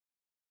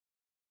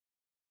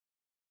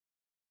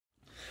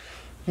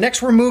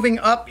Next, we're moving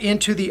up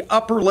into the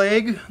upper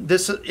leg.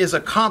 This is a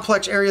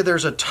complex area.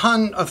 There's a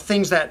ton of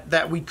things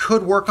that we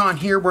could work on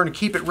here. We're going to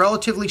keep it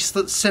relatively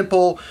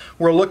simple.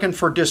 We're looking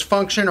for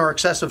dysfunction or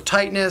excessive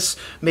tightness,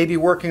 maybe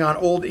working on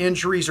old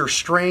injuries or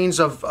strains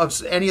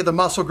of any of the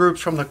muscle groups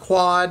from the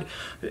quad.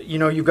 You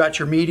know, you've got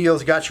your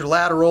medials, you got your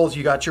laterals,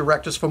 you got your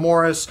rectus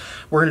femoris.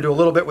 We're going to do a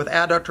little bit with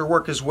adductor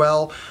work as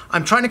well.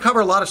 I'm trying to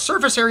cover a lot of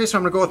surface areas, so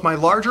I'm going to go with my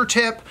larger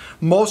tip.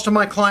 Most of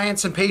my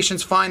clients and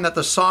patients find that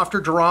the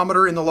softer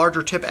durometer in the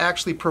larger tip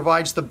actually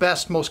provides the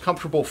best, most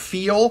comfortable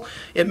feel.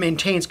 It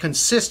maintains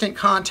consistent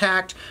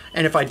contact,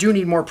 and if I do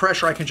need more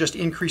pressure, I can just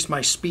increase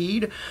my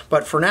speed.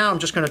 But for now, I'm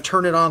just going to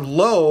turn it on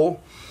low,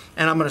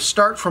 and I'm going to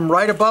start from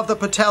right above the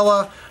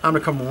patella. I'm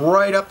going to come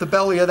right up the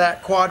belly of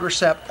that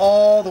quadricep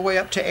all the way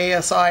up to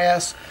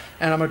ASIS,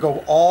 and I'm going to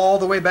go all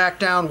the way back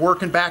down,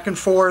 working back and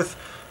forth.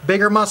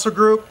 Bigger muscle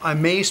group, I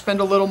may spend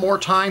a little more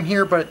time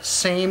here, but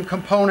same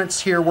components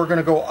here. We're going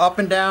to go up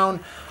and down.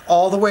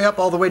 All the way up,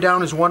 all the way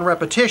down is 1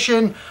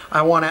 repetition.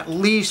 I want at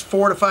least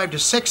 4 to 5 to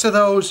 6 of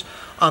those.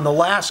 On the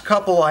last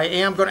couple, I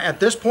am going to, at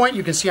this point,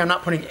 you can see I'm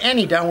not putting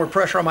any downward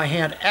pressure on my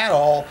hand at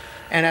all.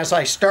 And as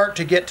I start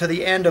to get to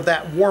the end of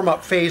that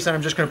warm-up phase, then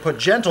I'm just going to put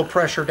gentle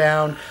pressure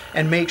down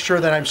and make sure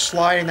that I'm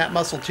sliding that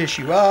muscle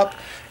tissue up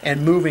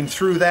and moving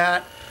through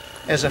that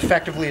as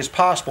effectively as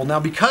possible. Now,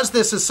 because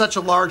this is such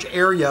a large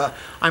area,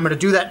 I'm going to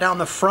do that down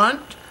the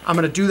front. I'm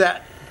going to do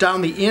that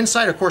down the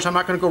inside. Of course, I'm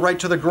not going to go right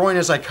to the groin.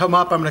 As I come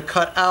up, I'm going to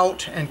cut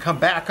out and come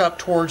back up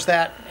towards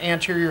that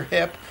anterior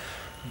hip,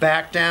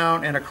 back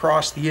down and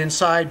across the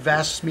inside,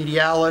 vastus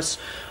medialis.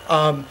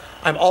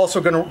 I'm also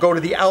going to go to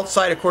the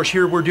outside. Of course,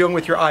 here we're dealing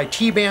with your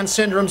IT band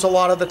syndromes a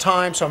lot of the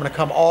time, so I'm going to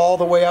come all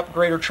the way up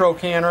greater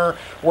trochanter,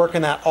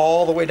 working that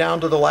all the way down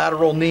to the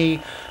lateral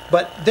knee.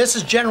 But this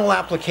is general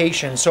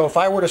application, so if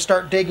I were to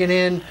start digging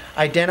in,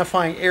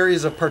 identifying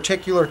areas of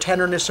particular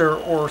tenderness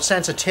or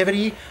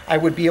sensitivity, I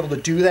would be able to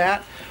do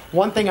that.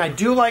 One thing I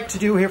do like to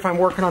do here if I'm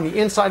working on the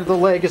inside of the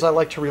leg is I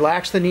like to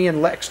relax the knee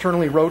and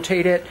externally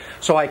rotate it,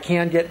 so I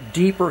can get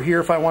deeper here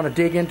if I want to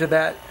dig into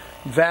that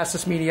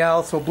vastus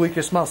medialis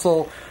obliquus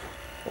muscle,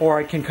 or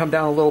I can come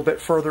down a little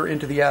bit further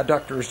into the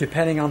adductors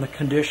depending on the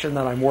condition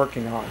that I'm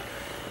working on.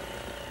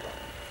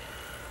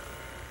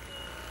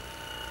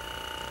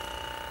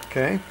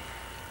 Okay.